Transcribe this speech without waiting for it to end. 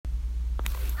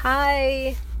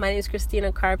Hi, my name is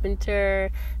Christina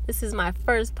Carpenter. This is my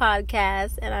first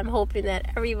podcast, and I'm hoping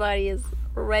that everybody is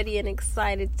ready and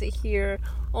excited to hear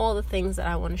all the things that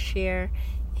I want to share.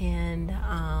 And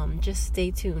just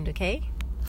stay tuned, okay?